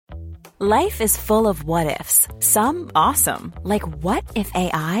Life is full of what-ifs. Some awesome, like what if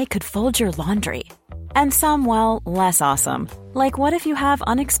AI could fold your laundry? And some, well, less awesome, like what if you have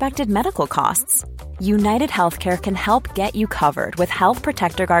unexpected medical costs? United Healthcare can help get you covered with Health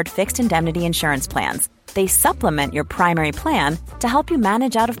Protector Guard fixed indemnity insurance plans. They supplement your primary plan to help you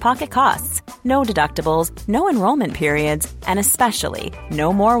manage out-of-pocket costs. No deductibles, no enrollment periods, and especially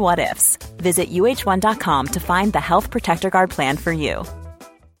no more what-ifs. Visit uh1.com to find the Health Protector Guard plan for you.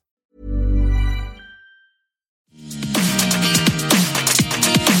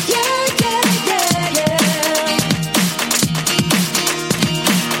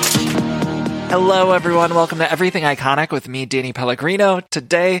 Hello, everyone. Welcome to Everything Iconic with me, Danny Pellegrino.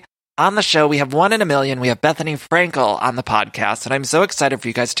 Today on the show, we have one in a million. We have Bethenny Frankel on the podcast, and I'm so excited for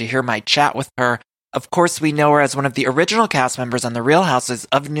you guys to hear my chat with her. Of course, we know her as one of the original cast members on The Real Houses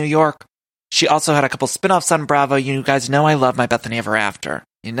of New York. She also had a couple spinoffs on Bravo. You guys know I love my Bethany Ever After.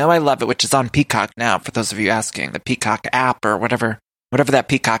 You know I love it, which is on Peacock now, for those of you asking. The Peacock app or whatever that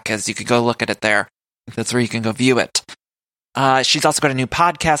Peacock is, you can go look at it there. That's where you can go view it. She's also got a new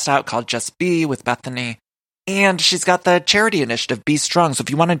podcast out called Just Be with Bethenny. And she's got the charity initiative, Be Strong. So if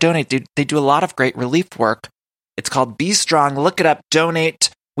you want to donate, they do a lot of great relief work. It's called Be Strong. Look it up, donate.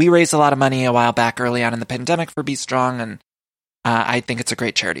 We raised a lot of money a while back early on in the pandemic for Be Strong, and I think it's a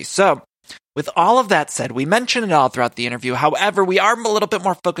great charity. So with all of that said, we mention it all throughout the interview. However, we are a little bit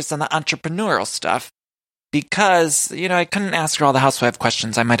more focused on the entrepreneurial stuff because, I couldn't ask her all the housewife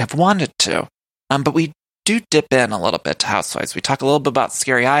questions I might have wanted to. But we do dip in a little bit to Housewives. We talk a little bit about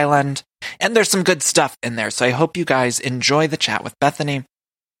Scary Island, and there's some good stuff in there. So I hope you guys enjoy the chat with Bethenny.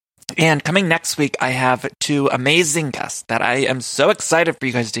 And coming next week, I have two amazing guests that I am so excited for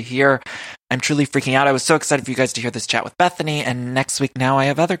you guys to hear. I'm truly freaking out. I was so excited for you guys to hear this chat with Bethenny. And next week now I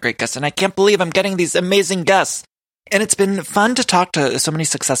have other great guests. And I can't believe I'm getting these amazing guests. And it's been fun to talk to so many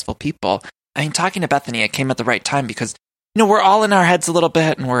successful people. I mean, talking to Bethenny, it came at the right time because we're all in our heads a little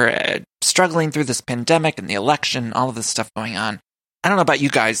bit, and we're struggling through this pandemic and the election, all of this stuff going on. I don't know about you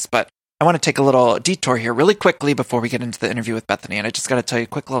guys, but I want to take a little detour here really quickly before we get into the interview with Bethenny, and I just got to tell you a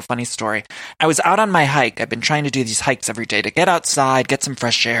quick little funny story. I was out on my hike. I've been trying to do these hikes every day to get outside, get some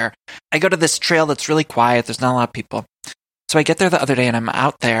fresh air. I go to this trail that's really quiet. There's not a lot of people. So I get there the other day, and I'm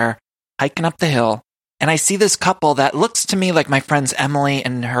out there hiking up the hill, and I see this couple that looks to me like my friends Emily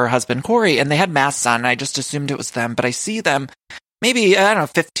and her husband Corey, and they had masks on, and I just assumed it was them. But I see them maybe,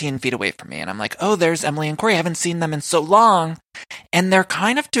 15 feet away from me, and I'm like, oh, there's Emily and Corey. I haven't seen them in so long. And they're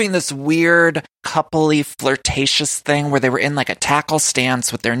kind of doing this weird coupley flirtatious thing where they were in like a tackle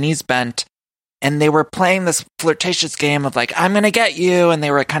stance with their knees bent, and they were playing this flirtatious game of like, I'm going to get you, and they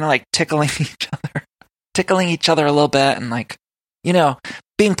were kind of like tickling each other a little bit, and like,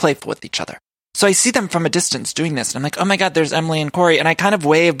 being playful with each other. So I see them from a distance doing this, and I'm like, oh my God, there's Emily and Corey. And I kind of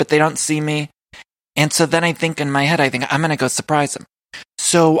wave, but they don't see me. And so then I think in my head, I'm going to go surprise them.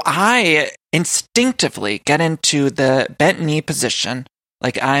 So I instinctively get into the bent knee position,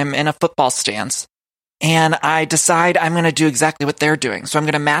 like I'm in a football stance, and I decide I'm going to do exactly what they're doing. So I'm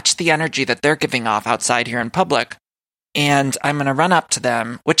going to match the energy that they're giving off outside here in public. And I'm going to run up to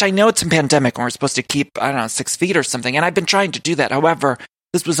them, which I know it's a pandemic and we're supposed to keep, 6 feet or something. And I've been trying to do that. However,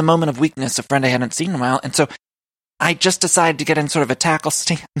 this was a moment of weakness, a friend I hadn't seen in a while. And so I just decided to get in sort of a tackle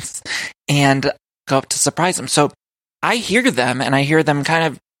stance and go up to surprise them. So I hear them, and I hear them kind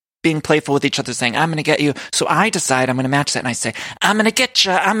of being playful with each other, saying, I'm going to get you. So I decide I'm going to match that, and I say, I'm going to get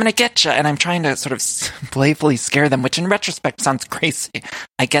you, I'm going to get you. And I'm trying to sort of playfully scare them, which in retrospect sounds crazy.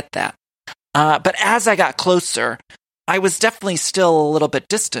 I get that. But as I got closer, I was definitely still a little bit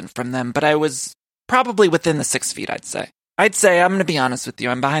distant from them, but I was probably within the 6 feet, I'd say. I'm going to be honest with you.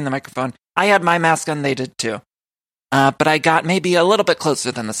 I'm behind the microphone. I had my mask on. They did too. But I got maybe a little bit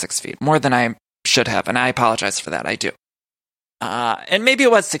closer than the 6 feet, more than I should have. And I apologize for that. I do. And maybe it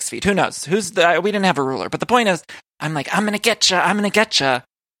was 6 feet. Who knows? We didn't have a ruler. But the point is, I'm like, I'm going to get you. I'm going to get you.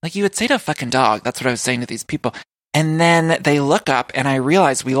 Like you would say to a fucking dog. That's what I was saying to these people. And then they look up, and I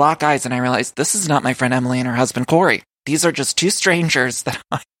realize we lock eyes, and I realize this is not my friend Emily and her husband Corey. These are just two strangers that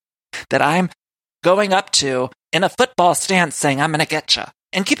I'm going up to in a football stance saying, I'm going to get you.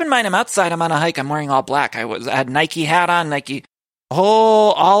 And keep in mind, I'm outside, I'm on a hike, I'm wearing all black. I had Nike hat on, Nike,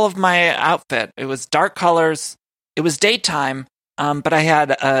 all of my outfit. It was dark colors. It was daytime, but I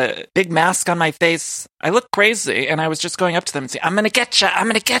had a big mask on my face. I looked crazy, and I was just going up to them and saying, I'm going to get you, I'm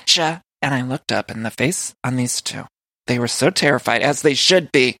going to get you. And I looked up, and the face on these two, they were so terrified, as they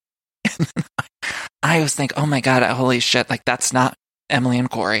should be. I was thinking, oh my God, holy shit, like that's not Emily and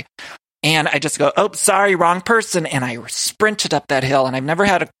Corey. And I just go, oh, sorry, wrong person. And I sprinted up that hill, and I've never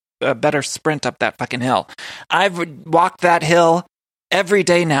had a better sprint up that fucking hill. I've walked that hill every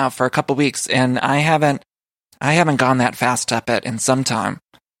day now for a couple weeks, and I haven't gone that fast up it in some time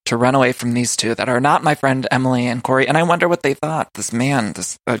to run away from these two that are not my friend Emily and Corey. And I wonder what they thought. This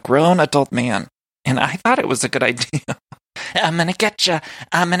a grown adult man. And I thought it was a good idea. I'm gonna get ya.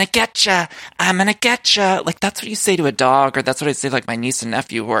 I'm gonna get ya. I'm gonna get ya. Like, that's what you say to a dog, or that's what I say to, like, my niece and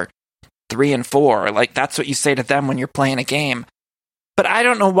nephew who are 3 and 4. Like, that's what you say to them when you're playing a game. But I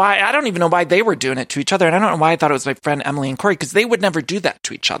don't know why. I don't even know why they were doing it to each other. And I don't know why I thought it was my friend Emily and Corey, because they would never do that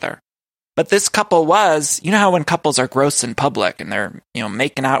to each other. But this couple was, you know how when couples are gross in public and they're,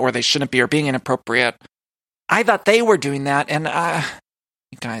 making out where they shouldn't be or being inappropriate. I thought they were doing that. And,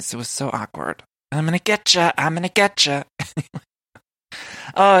 you guys, it was so awkward. I'm going to get ya. I'm going to get ya.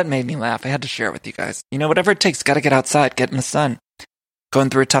 Oh, it made me laugh. I had to share it with you guys. Whatever it takes, got to get outside, get in the sun. Going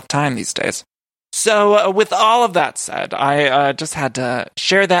through a tough time these days. So with all of that said, I just had to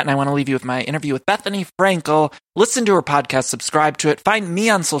share that, and I want to leave you with my interview with Bethenny Frankel. Listen to her podcast, subscribe to it. Find me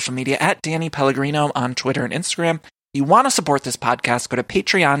on social media at Danny Pellegrino on Twitter and Instagram. If you want to support this podcast, go to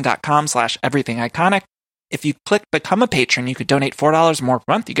patreon.com/everythingiconic. If you click Become a Patron, you could donate $4 more per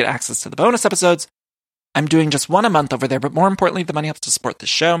month. You get access to the bonus episodes. I'm doing just one a month over there, but more importantly, the money helps to support the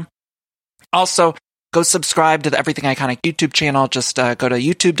show. Also, go subscribe to the Everything Iconic YouTube channel. Just go to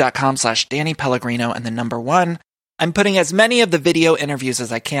youtube.com/Danny Pellegrino and the number 1. I'm putting as many of the video interviews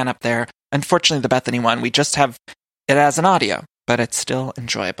as I can up there. Unfortunately, the Bethenny one, we just have it as an audio, but it's still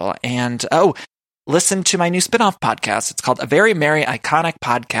enjoyable. And, listen to my new spinoff podcast. It's called A Very Merry Iconic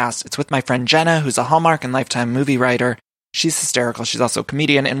Podcast. It's with my friend Jenna, who's a Hallmark and Lifetime movie writer. She's hysterical. She's also a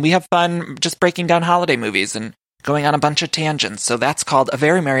comedian, and we have fun just breaking down holiday movies and going on a bunch of tangents. So that's called A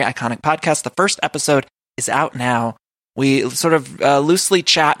Very Merry Iconic Podcast. The first episode is out now. We sort of loosely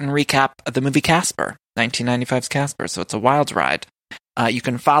chat and recap the movie Casper, 1995's Casper. So it's a wild ride. You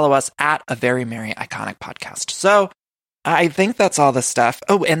can follow us at A Very Merry Iconic Podcast. So I think that's all the stuff.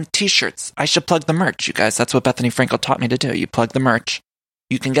 Oh, and t-shirts. I should plug the merch, you guys. That's what Bethenny Frankel taught me to do. You plug the merch.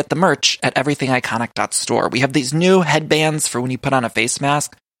 You can get the merch at everythingiconic.store. We have these new headbands for when you put on a face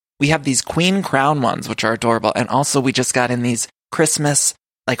mask. We have these queen crown ones, which are adorable. And also we just got in these Christmas,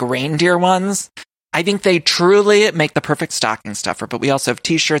 like, reindeer ones. I think they truly make the perfect stocking stuffer. But we also have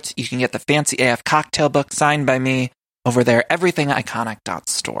t-shirts. You can get the Fancy AF cocktail book signed by me over there,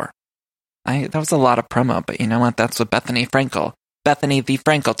 everythingiconic.store. That was a lot of promo, but you know what? That's what Bethenny the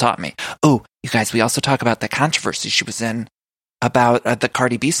Frankel taught me. Oh, you guys, we also talk about the controversy she was in about the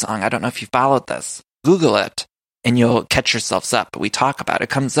Cardi B song. I don't know if you followed this. Google it, and you'll catch yourselves up. But we talk about it.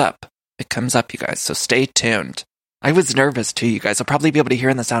 It comes up. It comes up, you guys, so stay tuned. I was nervous, too, you guys. I'll probably be able to hear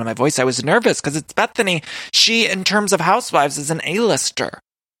in the sound of my voice. I was nervous because it's Bethenny. She, in terms of Housewives, is an A-lister.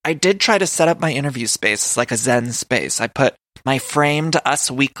 I did try to set up my interview space like a Zen space. I put my framed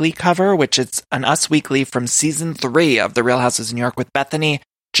Us Weekly cover, which is an Us Weekly from season 3 of The Real Housewives of New York with Bethenny,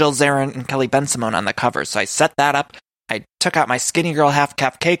 Jill Zarin, and Kelly Bensimon on the cover. So I set that up. I took out my Skinny Girl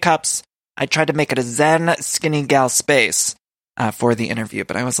half-cap K-cups. I tried to make it a Zen skinny gal space for the interview,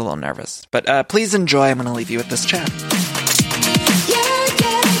 but I was a little nervous. But please enjoy. I'm going to leave you with this chat.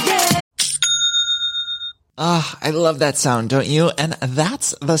 Ah, I love that sound, don't you? And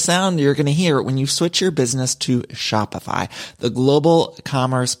that's the sound you're going to hear when you switch your business to Shopify, the global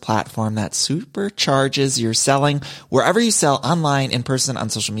commerce platform that supercharges your selling wherever you sell, online, in person, on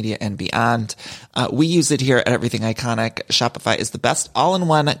social media, and beyond. We use it here at Everything Iconic. Shopify is the best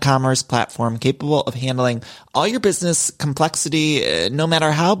all-in-one commerce platform capable of handling all your business complexity, no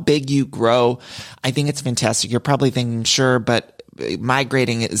matter how big you grow. I think it's fantastic. You're probably thinking, sure, but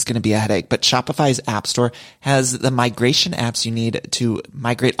migrating is going to be a headache, but Shopify's App Store has the migration apps you need to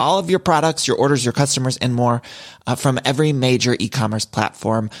migrate all of your products, your orders, your customers, and more from every major e-commerce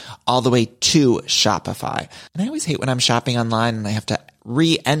platform all the way to Shopify. And I always hate when I'm shopping online and I have to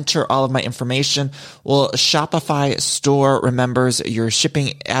re-enter all of my information. Well, Shopify Store remembers your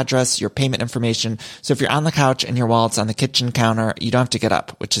shipping address, your payment information. So if you're on the couch and your wallet's on the kitchen counter, you don't have to get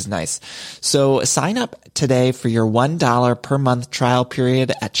up, which is nice. So sign up today for your $1 per month trial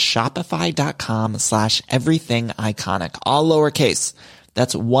period at shopify.com/everythingiconic, all lowercase.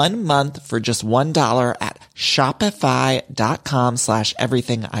 That's 1 month for just $1 at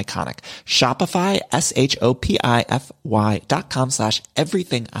shopify.com/everythingiconic. Shopify,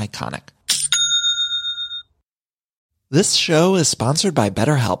 SHOPIFY.com/everythingiconic. This show is sponsored by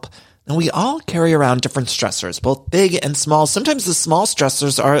BetterHelp. And we all carry around different stressors, both big and small. Sometimes the small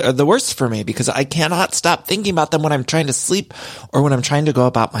stressors are the worst for me because I cannot stop thinking about them when I'm trying to sleep or when I'm trying to go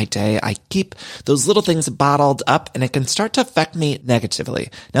about my day. I keep those little things bottled up and it can start to affect me negatively.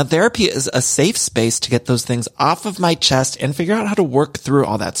 Now, therapy is a safe space to get those things off of my chest and figure out how to work through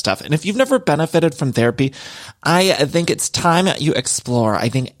all that stuff. And if you've never benefited from therapy, I think it's time you explore. I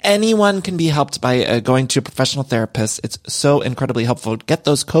think anyone can be helped by going to a professional therapist. It's so incredibly helpful. Get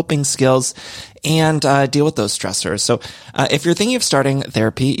those coping skills and deal with those stressors. So if you're thinking of starting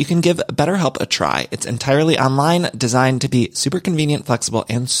therapy, you can give BetterHelp a try. It's entirely online, designed to be super convenient, flexible,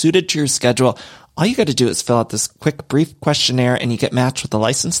 and suited to your schedule. All you got to do is fill out this quick, brief questionnaire and you get matched with a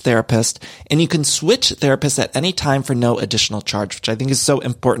licensed therapist, and you can switch therapists at any time for no additional charge, which I think is so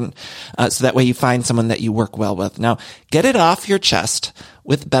important. So that way you find someone that you work well with. Now, get it off your chest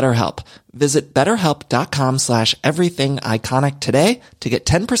with BetterHelp. Visit BetterHelp.com/everythingiconic today to get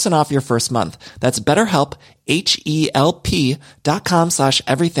 10% off your first month. That's BetterHelp,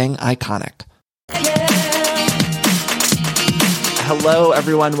 HELP.com/everythingiconic. Hello,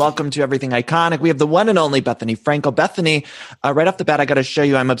 everyone. Welcome to Everything Iconic. We have the one and only Bethany Frankel. Bethany, right off the bat, I got to show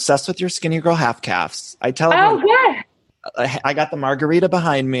you, I'm obsessed with your Skinny Girl half calves. I tell everyone, yeah. I got the margarita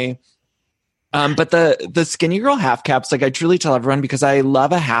behind me. But the Skinny Girl half caps, like I truly tell everyone, because I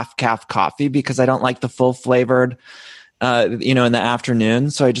love a half calf coffee because I don't like the full flavored, in the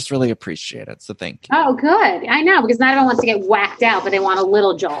afternoon. So I just really appreciate it. So thank you. Oh, good. I know, because not everyone wants to get whacked out, but they want a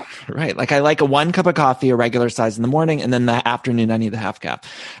little jolt. Right. Like I like a 1 cup of coffee, a regular size in the morning, and then the afternoon, I need the half cap.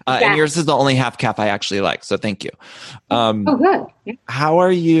 And yours is the only half cap I actually like. So thank you. Good. Yeah. How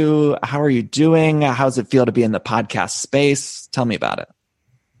are you doing? How does it feel to be in the podcast space? Tell me about it.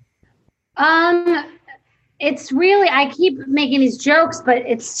 It's really, I keep making these jokes, but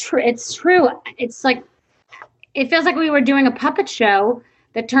it's true. It's like, it feels like we were doing a puppet show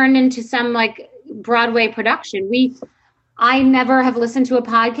that turned into some like Broadway production. I never have listened to a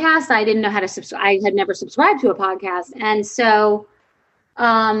podcast. I didn't know how to subscribe. I had never subscribed to a podcast. And so,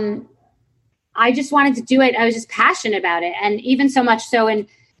 I just wanted to do it. I was just passionate about it. And even so much so in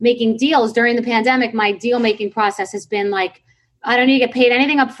making deals during the pandemic, my deal making process has been like, I don't need to get paid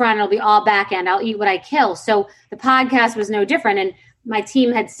anything up front. It'll be all back end. I'll eat what I kill. So the podcast was no different. And my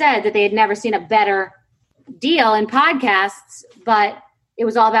team had said that they had never seen a better deal in podcasts, but it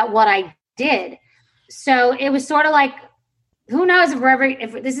was all about what I did. So it was sort of like, who knows if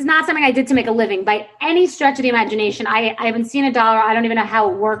this is not something I did to make a living by any stretch of the imagination. I haven't seen $1. I don't even know how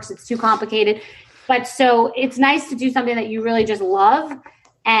it works. It's too complicated. But so it's nice to do something that you really just love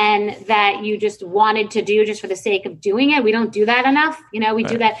and that you just wanted to do just for the sake of doing it. We don't do that enough. We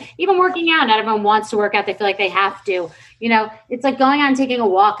do that. Even working out, not everyone wants to work out. They feel like they have to. It's like going out and taking a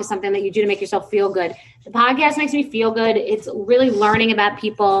walk is something that you do to make yourself feel good. The podcast makes me feel good. It's really learning about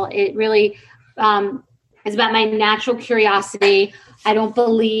people. It really is about my natural curiosity. I don't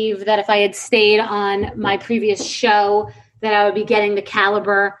believe that if I had stayed on my previous show that I would be getting the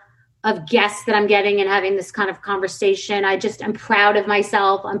caliber of guests that I'm getting and having this kind of conversation. I'm proud of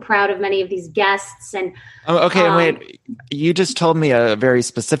myself. I'm proud of many of these guests. And wait, you just told me a very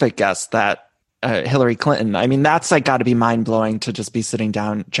specific guest, that Hillary Clinton. I mean, that's like got to be mind blowing to just be sitting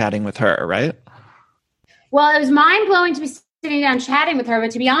down chatting with her, right? Well, it was mind blowing to be sitting down chatting with her, but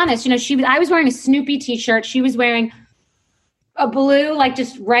to be honest, I was wearing a Snoopy t-shirt. She was wearing a blue, like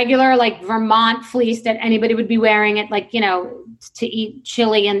just regular, like Vermont fleece that anybody would be wearing it, like, to eat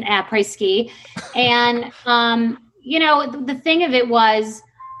chili and après-ski. And, the thing of it was,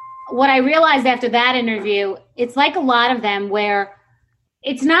 what I realized after that interview, it's like a lot of them where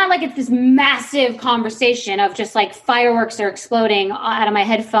it's not like it's this massive conversation of just like fireworks are exploding out of my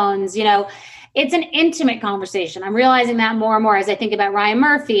headphones, It's an intimate conversation. I'm realizing that more and more as I think about Ryan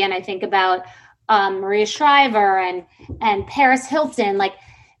Murphy and I think about Maria Shriver and Paris Hilton. Like,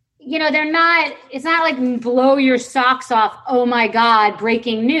 it's not like blow your socks off. Oh my God,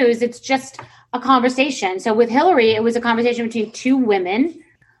 breaking news. It's just a conversation. So with Hillary, it was a conversation between two women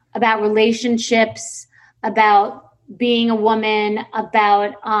about relationships, about being a woman,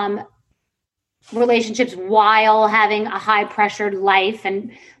 about relationships while having a high pressured life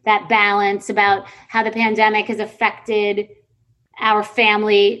and that balance, about how the pandemic has affected our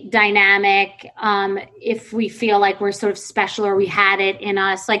family dynamic. If we feel like we're sort of special or we had it in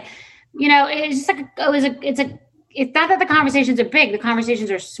us, like, it's just like, it's not that the conversations are big, the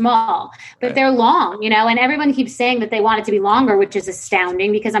conversations are small, but they're long, and everyone keeps saying that they want it to be longer, which is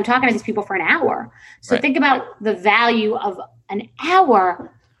astounding because I'm talking to these people for an hour. So think about the value of an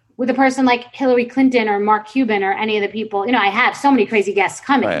hour with a person like Hillary Clinton or Mark Cuban or any of the people. I have so many crazy guests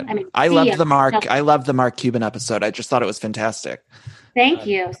coming. Right. I mean, I loved the Mark Cuban episode. I just thought it was fantastic. Thank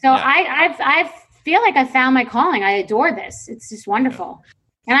you. So yeah. I feel like I found my calling. I adore this. It's just wonderful.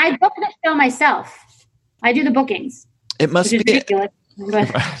 Yeah. And I book the show myself. I do the bookings. It must be ridiculous.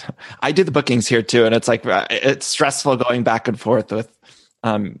 I do the bookings here too. And it's like, it's stressful going back and forth with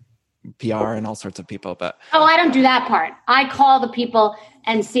PR and all sorts of people. But I don't do that part. I call the people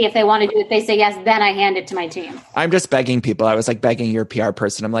and see if they want to do it. If they say yes, then I hand it to my team. I'm just begging people. I was like begging your PR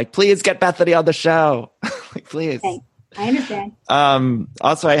person. I'm like, please get Bethany on the show. Like, please. Okay. I understand.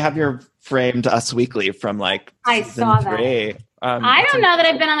 Also, I have your framed Us Weekly from like I saw 3. That. I don't know that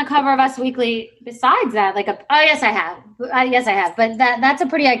I've been on the cover of Us Weekly besides that. Yes, I have. Yes, I have. But that's a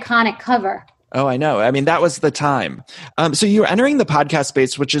pretty iconic cover. Oh, I know. I mean, that was the time. So you're entering the podcast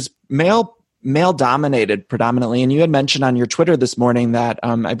space, which is male dominated predominantly. And you had mentioned on your Twitter this morning that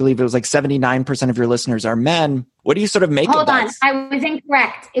I believe it was like 79% of your listeners are men. What do you sort of make of that? Hold on. I was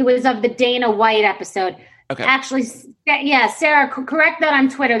incorrect. It was of the Dana White episode. Okay. Actually, yeah, Sarah, correct that on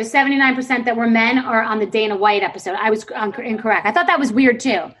Twitter. The 79% that were men are on the Dana White episode. I was incorrect. I thought that was weird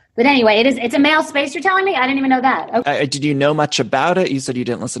too. But anyway, it's a male space, you're telling me? I didn't even know that. Okay. Did you know much about it? You said you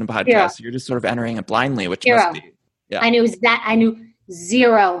didn't listen to podcasts. Yeah. You're just sort of entering it blindly, which must be. Yeah. I knew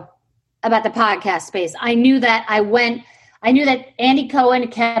zero about the podcast space. I knew that Andy Cohen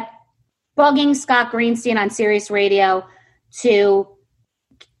kept bugging Scott Greenstein on Sirius Radio to,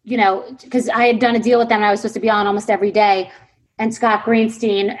 because I had done a deal with them and I was supposed to be on almost every day. And Scott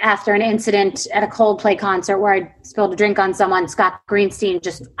Greenstein, after an incident at a Coldplay concert where I spilled a drink on someone, Scott Greenstein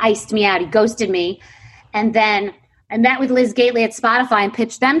just iced me out. He ghosted me. And then I met with Liz Gately at Spotify and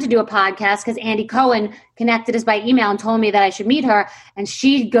pitched them to do a podcast because Andy Cohen connected us by email and told me that I should meet her. And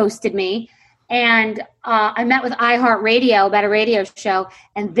she ghosted me. And I met with iHeartRadio about a radio show,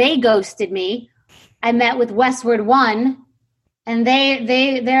 and they ghosted me. I met with Westward One, and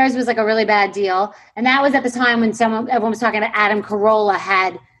theirs was like a really bad deal. And that was at the time when everyone was talking about Adam Carolla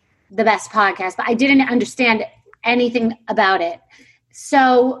had the best podcast, but I didn't understand anything about it.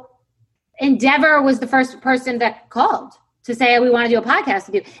 So Endeavor was the first person that called to say, we want to do a podcast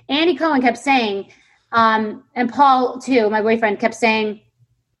with you. Andy Cohen kept saying, and Paul too, my boyfriend, kept saying,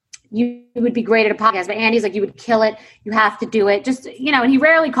 you would be great at a podcast, but Andy's like, you would kill it. You have to do it. Just, and he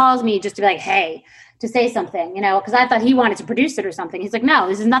rarely calls me just to be like, hey, to say something, because I thought he wanted to produce it or something. He's like, no,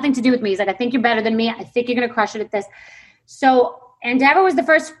 this has nothing to do with me. He's like, I think you're better than me. I think you're going to crush it at this. So Endeavor was the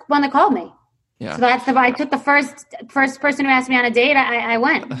first one that called me. Yeah. So I took the first person who asked me on a date. I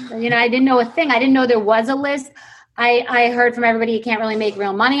went, I didn't know a thing. I didn't know there was a list. I heard from everybody, you can't really make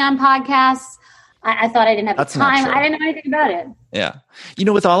real money on podcasts. I thought I didn't have the time. I didn't know anything about it. Yeah.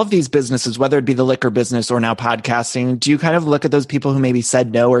 With all of these businesses, whether it be the liquor business or now podcasting, do you kind of look at those people who maybe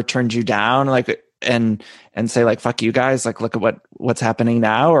said no or turned you down, and say like, fuck you guys, like, look at what's happening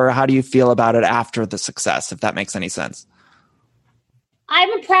now? Or how do you feel about it after the success, if that makes any sense?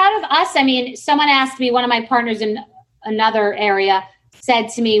 I'm proud of us. I mean, someone asked me, one of my partners in another area said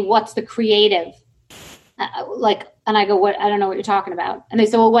to me, what's the creative? And I go, what? I don't know what you're talking about. And they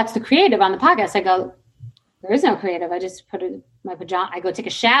said, well, what's the creative on the podcast? I go, there is no creative. I just put my pajama. I go take a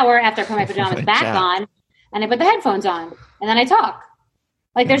shower after I put my pajamas back on, and I put the headphones on, and then I talk.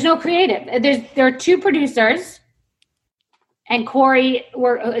 Like, there's no creative. There are 2 producers, and Corey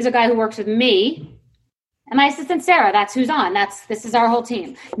is a guy who works with me, and my assistant Sarah. That's who's on. This is our whole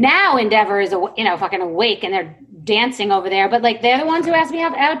team. Now Endeavor is fucking awake, and they're dancing over there. But they're the ones who asked me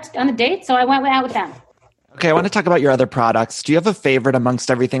out on the date, so I went out with them. Okay, I want to talk about your other products. Do you have a favorite amongst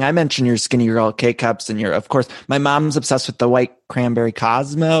everything? I mentioned your Skinny Girl K-Cups and of course, my mom's obsessed with the white cranberry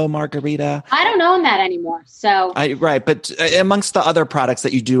Cosmo margarita. I don't own that anymore, so. Right, but amongst the other products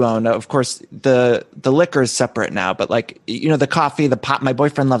that you do own, of course, the liquor is separate now, but the coffee, the pop, my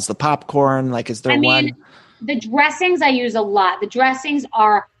boyfriend loves the popcorn. Is there one? The dressings I use a lot. The dressings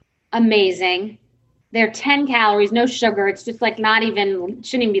are amazing. They're 10 calories, no sugar. It's just shouldn't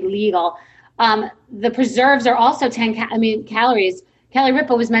even be legal. The preserves are also 10 calories. Kelly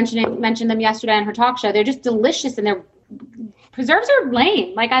Ripa mentioned them yesterday on her talk show. They're just delicious, and their preserves are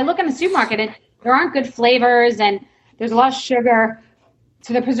lame. I look in the supermarket and there aren't good flavors, and there's a lot of sugar.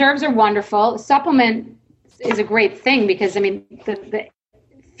 So the preserves are wonderful. Supplement is a great thing because the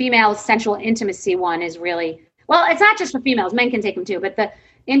female sensual intimacy one is really, well, it's not just for females. Men can take them too, but the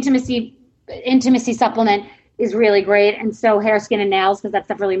intimacy supplement is really great. And so hair, skin, and nails, because that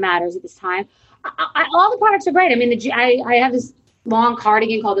stuff really matters at this time. All the products are great. I have this long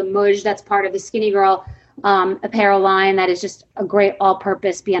cardigan called a Mudge that's part of the Skinny Girl apparel line that is just a great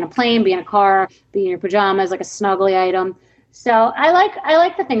all-purpose, be on a plane, be in a car, be in your pajamas, like a snuggly item. So I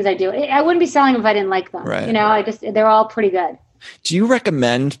like the things I do. I wouldn't be selling them if I didn't like them. Right. You know, they're all pretty good. Do you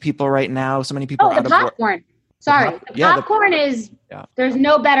recommend people right now? So many people Oh, the popcorn. Sorry. The popcorn is, there's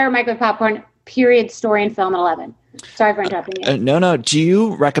no better microwave popcorn, period, story and film at 11. Sorry for interrupting you. No. Do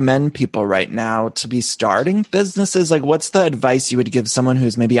you recommend people right now to be starting businesses? Like, what's the advice you would give someone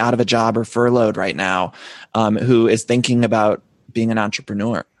who's maybe out of a job or furloughed right now, who is thinking about being an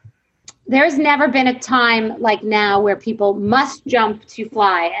entrepreneur? There's never been a time like now where people must jump to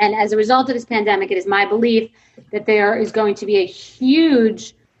fly. And as a result of this pandemic, it is my belief that there is going to be a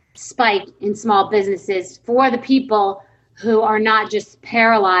huge spike in small businesses for the people who are not just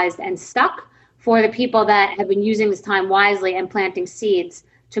paralyzed and stuck, for the people that have been using this time wisely and planting seeds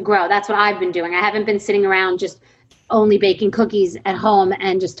to grow. That's what I've been doing. I haven't been sitting around just only baking cookies at home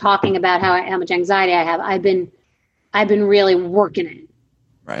and just talking about how much anxiety I have. I've been really working it.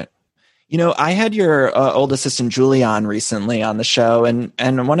 Right. You know, I had your old assistant Julie on recently on the show, and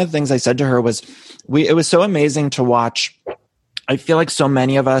one of the things I said to her was, it was so amazing to watch. I feel like so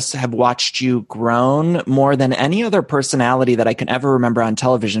many of us have watched you grown more than any other personality that I can ever remember on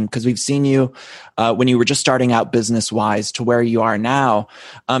television, because we've seen you when you were just starting out business-wise to where you are now.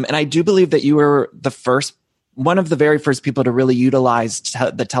 And I do believe that you were one of the very first people to really utilize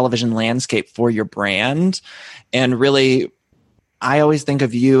the television landscape for your brand. And really, I always think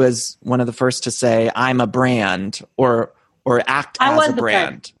of you as one of the first to say, I'm a brand, or act as a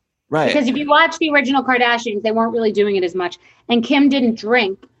brand. First. Right. Because if you watch the original Kardashians, they weren't really doing it as much. And Kim didn't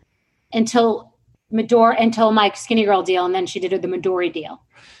drink until my Skinny Girl deal, and then she did the Midori deal.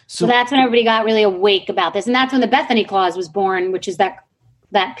 So that's when everybody got really awake about this. And that's when the Bethany Clause was born, which is that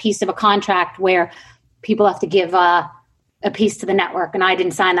piece of a contract where people have to give a piece to the network. And I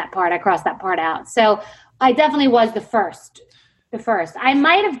didn't sign that part. I crossed that part out. So I definitely was the first. I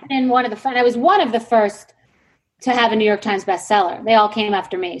might have been I was one of the first to have a New York Times bestseller. They all came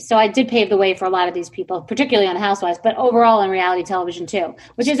after me. So I did pave the way for a lot of these people, particularly on Housewives, but overall in reality television too,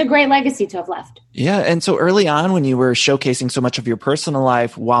 which is a great legacy to have left. Yeah. And so early on, when you were showcasing so much of your personal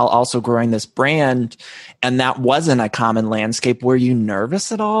life while also growing this brand, and that wasn't a common landscape, were you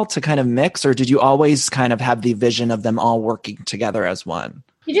nervous at all to kind of mix, or did you always kind of have the vision of them all working together as one?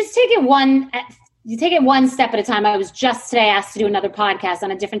 You just take it one step at a time. I was just today asked to do another podcast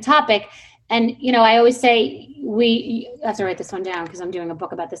on a different topic. And, you know, I always say I have to write this one down because I'm doing a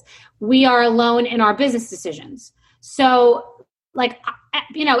book about this. We are alone in our business decisions. So, like,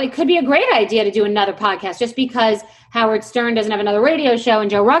 you know, it could be a great idea to do another podcast just because Howard Stern doesn't have another radio show and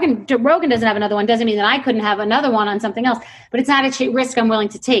Joe Rogan doesn't have another one. Doesn't mean that I couldn't have another one on something else. But it's not a risk I'm willing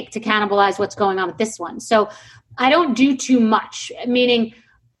to take to cannibalize what's going on with this one. So I don't do too much, meaning,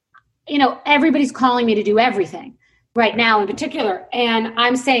 you know, everybody's calling me to do everything right now in particular. And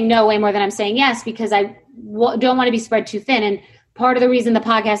I'm saying no way more than I'm saying yes, because I don't want to be spread too thin. And part of the reason the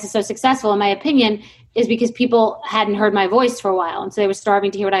podcast is so successful, in my opinion, is because people hadn't heard my voice for a while. And so they were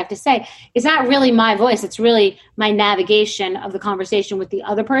starving to hear what I have to say. It's not really my voice. It's really my navigation of the conversation with the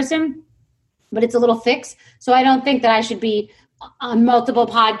other person, but it's a little fixed. So I don't think that I should be on multiple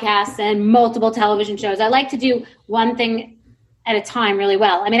podcasts and multiple television shows. I like to do one thing at a time really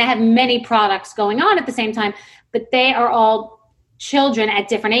well. I mean, I have many products going on at the same time, but they are all children at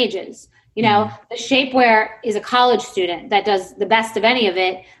different ages. You know, the shapewear is a college student that does the best of any of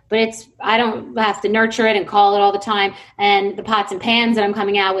it, but I don't have to nurture it and call it all the time. And the pots and pans that I'm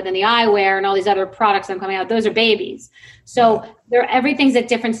coming out with and the eyewear and all these other products I'm coming out with, those are babies. So everything's at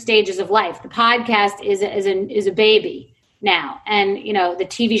different stages of life. The podcast is a baby now. And, you know, the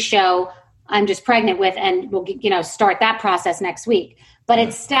TV show I'm just pregnant with, and we'll, you know, start that process next week. But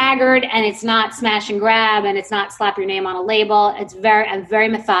it's staggered, and it's not smash and grab, and it's not slap your name on a label. I'm very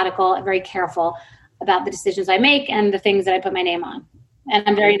methodical and very careful about the decisions I make and the things that I put my name on. And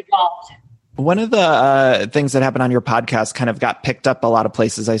I'm very involved. One of the things that happened on your podcast kind of got picked up a lot of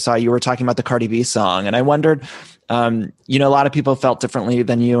places. I saw you were talking about the Cardi B song, and I wondered, you know, a lot of people felt differently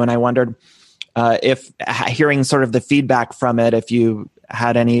than you, and I wondered if hearing sort of the feedback from it, if you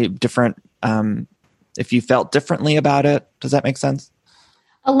had any different, if you felt differently about it. Does that make sense?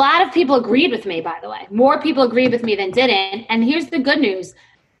 A lot of people agreed with me, by the way. More people agreed with me than didn't. And here's the good news.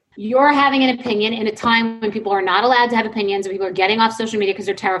 You're having an opinion in a time when people are not allowed to have opinions, or people are getting off social media because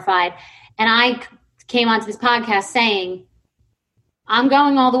they're terrified. And I came onto this podcast saying, I'm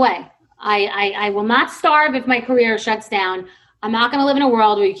going all the way. I will not starve if my career shuts down. I'm not going to live in a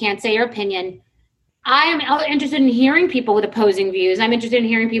world where you can't say your opinion. I am interested in hearing people with opposing views. I'm interested in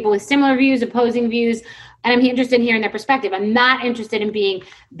hearing people with similar views, opposing views. And I'm interested in hearing their perspective. I'm not interested in being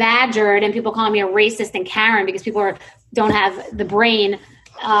badgered and people calling me a racist and Karen because people don't have the brain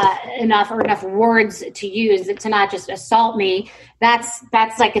enough words to use to not just assault me. That's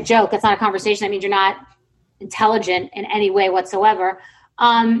like a joke. That's not a conversation. That means you're not intelligent in any way whatsoever.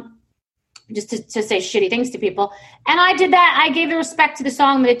 Just to say shitty things to people. And I did that. I gave the respect to the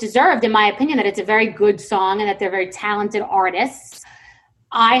song that it deserved, in my opinion, that it's a very good song and that they're very talented artists.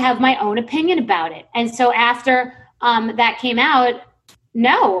 I have my own opinion about it. And so after that came out,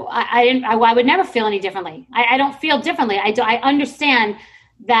 no, I didn't. I would never feel any differently. I don't feel differently. I understand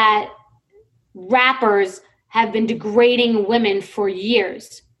that rappers have been degrading women for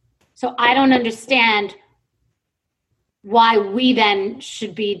years. So I don't understand why we then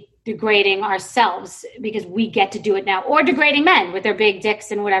should be degrading ourselves because we get to do it now, or degrading men with their big dicks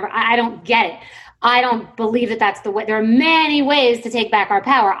and whatever. I don't get it. I don't believe that that's the way. There are many ways to take back our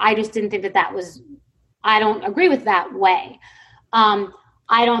power. I just didn't think that was, I don't agree with that way.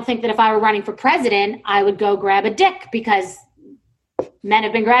 I don't think that if I were running for president, I would go grab a dick because men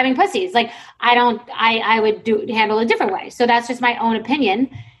have been grabbing pussies. Like, I would handle it a different way. So that's just my own opinion.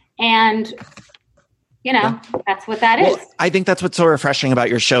 And that's what that is. I think that's what's so refreshing about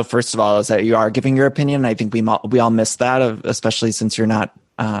your show, first of all, is that you are giving your opinion. I think we all miss that, especially since you're not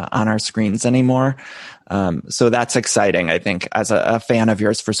on our screens anymore. So that's exciting, I think, as a fan of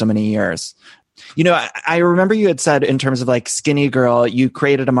yours for so many years. I remember you had said, in terms of like Skinny Girl, you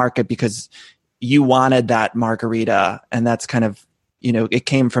created a market because you wanted that margarita. And that's kind of, it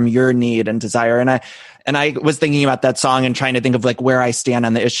came from your need and desire. And I was thinking about that song and trying to think of like where I stand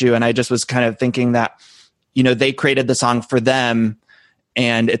on the issue. And I just was kind of thinking that, they created the song for them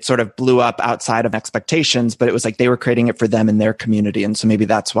and it sort of blew up outside of expectations, but it was like they were creating it for them in their community. And so maybe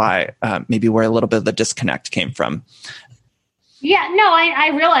that's why, maybe where a little bit of the disconnect came from. Yeah, no,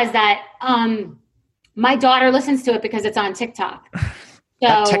 I realize that. My daughter listens to it because it's on TikTok. So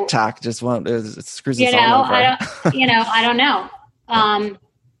that TikTok just won't, it screws us all over. I don't know.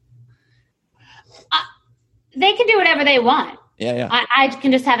 They can do whatever they want. Yeah. I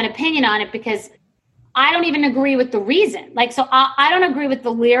can just have an opinion on it because I don't even agree with the reason. Like, so I don't agree with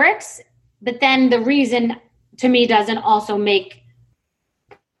the lyrics, but then the reason to me doesn't also make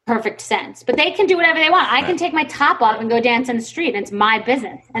perfect sense. But they can do whatever they want. I can take my top off and go dance in the street, and it's my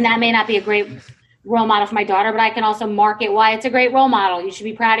business. And that may not be a great role model for my daughter, but I can also market why it's a great role model. You should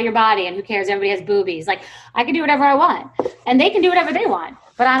be proud of your body, and who cares? Everybody has boobies. Like, I can do whatever I want, and they can do whatever they want.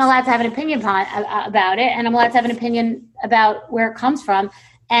 But I'm allowed to have an opinion about it, and I'm allowed to have an opinion about where it comes from.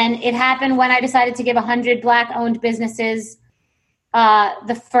 And it happened when I decided to give 100 Black-owned businesses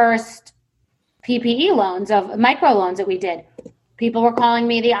the first PPE loans, of microloans that we did. People were calling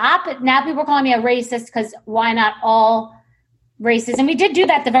me the opposite. Now people are calling me a racist because why not all races? And we did do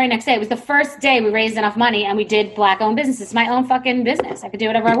that the very next day. It was the first day we raised enough money and we did Black-owned businesses. It's my own fucking business. I could do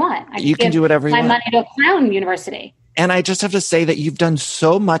whatever I want. You can do whatever you want. My money to a clown university. And I just have to say that you've done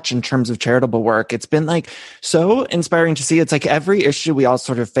so much in terms of charitable work. It's been like so inspiring to see. It's like every issue we all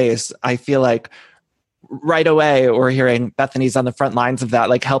sort of face, I feel like right away we're hearing Bethany's on the front lines of that,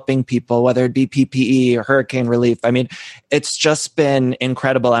 like helping people, whether it be PPE or hurricane relief. I mean, it's just been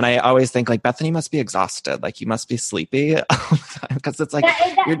incredible. And I always think like Bethany must be exhausted. Like you must be sleepy all the time because it's like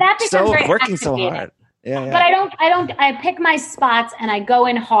you're so working so hard. Yeah. But I pick my spots and I go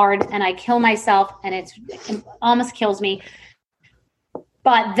in hard and I kill myself and it almost kills me.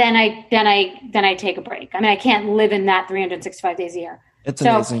 But then I take a break. I mean, I can't live in that 365 days a year. It's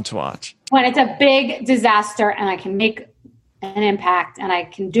amazing to watch. When it's a big disaster and I can make an impact and I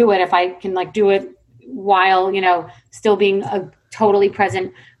can do it, if I can like do it while, still being a totally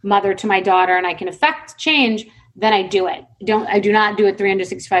present mother to my daughter and I can affect change, then I do it. I do not do it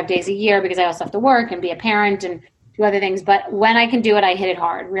 365 days a year because I also have to work and be a parent and do other things. But when I can do it, I hit it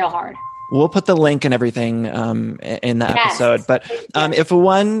hard, real hard. We'll put the link and everything in the episode. But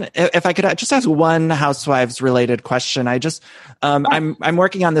if I could just ask one Housewives related question, I'm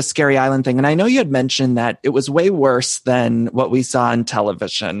working on this Scary Island thing, and I know you had mentioned that it was way worse than what we saw on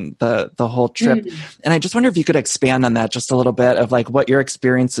television, the whole trip. Mm-hmm. And I just wonder if you could expand on that just a little bit of like what your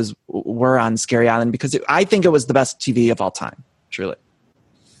experiences were on Scary Island, because I think it was the best TV of all time, truly.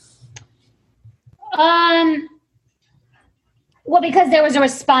 Well, because there was a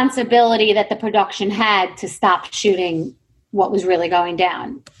responsibility that the production had to stop shooting what was really going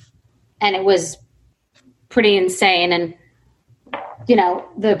down. And it was pretty insane. And,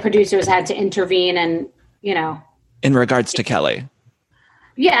 the producers had to intervene and, In regards to Kelly.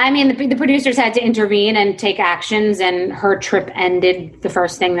 Yeah, I mean, the producers had to intervene and take actions, and her trip ended the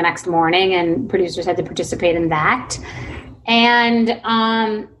first thing the next morning, and producers had to participate in that. And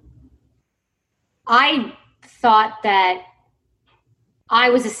I thought that I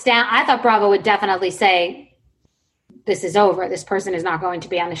was astounded. I thought Bravo would definitely say this is over. This person is not going to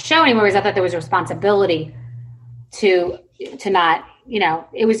be on the show anymore. Because I thought there was a responsibility to not,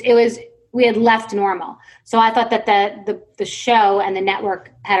 it was we had left normal. So I thought that the show and the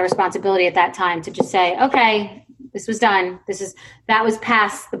network had a responsibility at that time to just say, okay, this was done. That was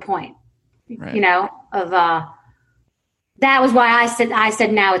past the point, right. That was why I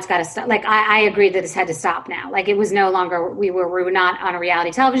said now it's got to stop. Like I agreed that this had to stop now. Like it was no longer, we were not on a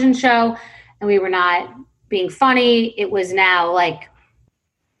reality television show and we were not being funny. It was now like,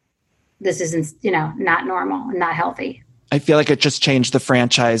 this isn't, not normal and not healthy. I feel like it just changed the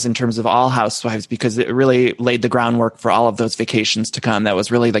franchise in terms of all housewives because it really laid the groundwork for all of those vacations to come. That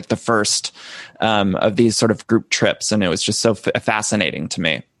was really like the first of these sort of group trips. And it was just so fascinating to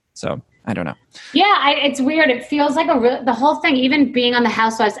me. So I don't know. Yeah, it's weird. It feels like the whole thing, even being on the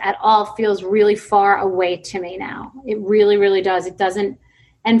Housewives at all, feels really far away to me now. It really, really does. It doesn't.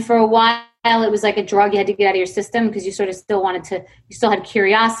 And for a while, it was like a drug you had to get out of your system because you sort of still you still had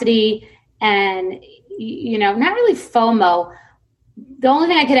curiosity and, not really FOMO. The only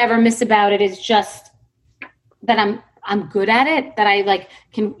thing I could ever miss about it is just that I'm good at it, that I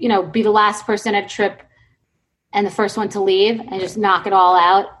can, be the last person at a trip and the first one to leave and just knock it all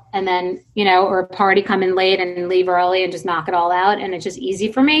out. And then, or a party, come in late and leave early and just knock it all out. And it's just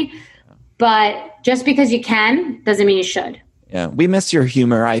easy for me. But just because you can doesn't mean you should. Yeah, we miss your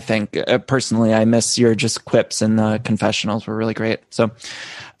humor, I think. Personally, I miss your just quips and the confessionals were really great. So,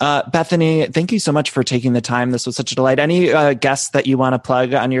 Bethany, thank you so much for taking the time. This was such a delight. Any guests that you want to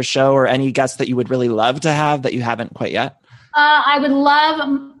plug on your show or any guests that you would really love to have that you haven't quite yet? I would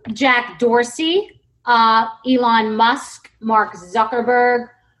love Jack Dorsey, Elon Musk, Mark Zuckerberg.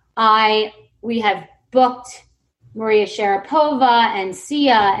 We have booked Maria Sharapova and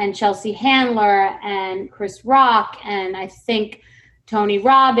Sia and Chelsea Handler and Chris Rock and I think Tony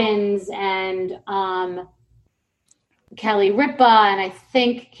Robbins and Kelly Ripa and I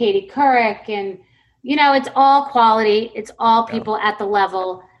think Katie Couric and it's all quality. It's all people at the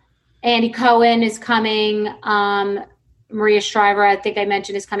level. Andy Cohen is coming. Maria Shriver, I think I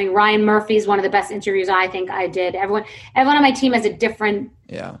mentioned, is coming. Ryan Murphy is one of the best interviews I think I did. Everyone on my team has a different.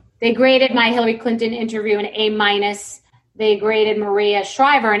 Yeah. They graded my Hillary Clinton interview an A-. They graded Maria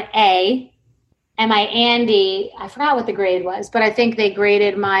Shriver an A. And my Andy, I forgot what the grade was, but I think they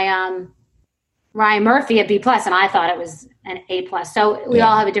graded my Ryan Murphy a B+, and I thought it was an A+. So we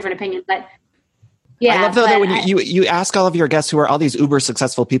all have a different opinion, but yeah. I love though that when you ask all of your guests who are all these uber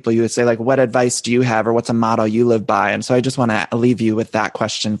successful people, you would say like, what advice do you have or what's a motto you live by? And so I just want to leave you with that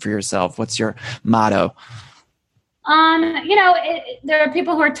question for yourself. What's your motto? There are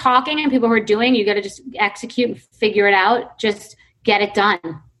people who are talking and people who are doing. You got to just execute and figure it out. Just get it done.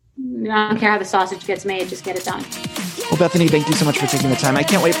 I don't care how the sausage gets made. Just get it done. Well, Bethany, thank you so much for taking the time. I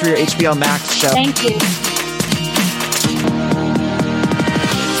can't wait for your HBO Max show. Thank you.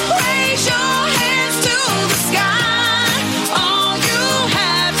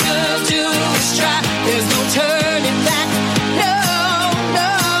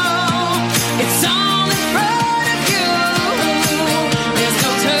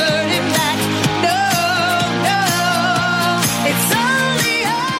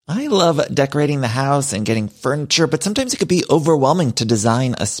 I love decorating the house and getting furniture, but sometimes it could be overwhelming to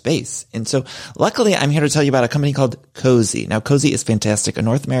design a space. And so luckily, I'm here to tell you about a company called Cozy. Now, Cozy is fantastic, a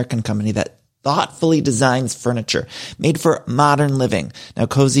North American company that thoughtfully designs furniture made for modern living. Now,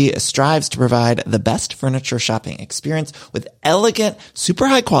 Cozy strives to provide the best furniture shopping experience with elegant, super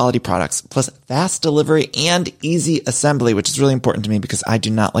high quality products, plus fast delivery and easy assembly, which is really important to me because I do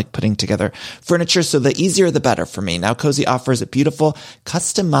not like putting together furniture. So the easier, the better for me. Now, Cozy offers beautiful,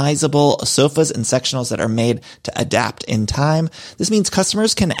 customizable sofas and sectionals that are made to adapt in time. This means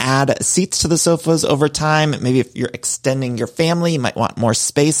customers can add seats to the sofas over time. Maybe if you're extending your family, you might want more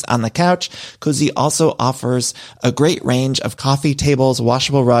space on the couch. Cozy also offers a great range of coffee tables,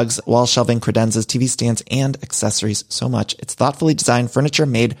 washable rugs, wall shelving, credenzas, TV stands, and accessories. So much. It's thoughtfully designed furniture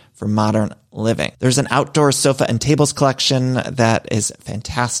made for modern living. There's an outdoor sofa and tables collection that is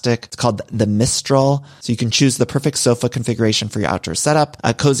fantastic. It's called the Mistral. So you can choose the perfect sofa configuration for your outdoor setup.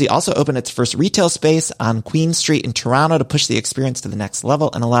 Cozy also opened its first retail space on Queen Street in Toronto to push the experience to the next level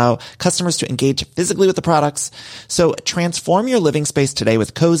and allow customers to engage physically with the products. So transform your living space today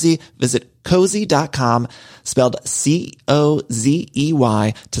with Cozy. Visit cozy.com, spelled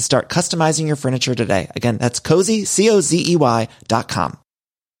COZEY, to start customizing your furniture today. Again, that's Cozy, COZEY.com.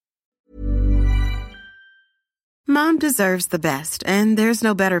 Mom deserves the best, and there's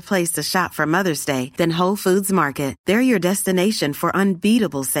no better place to shop for Mother's Day than Whole Foods Market. They're your destination for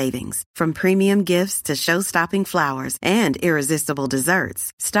unbeatable savings, from premium gifts to show-stopping flowers and irresistible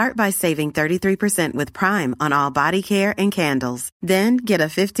desserts. Start by saving 33% with Prime on all body care and candles. Then get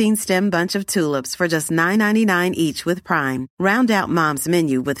a 15-stem bunch of tulips for just $9.99 each with Prime. Round out Mom's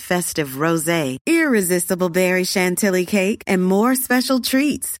menu with festive rosé, irresistible berry chantilly cake, and more special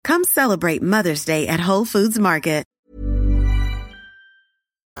treats. Come celebrate Mother's Day at Whole Foods Market.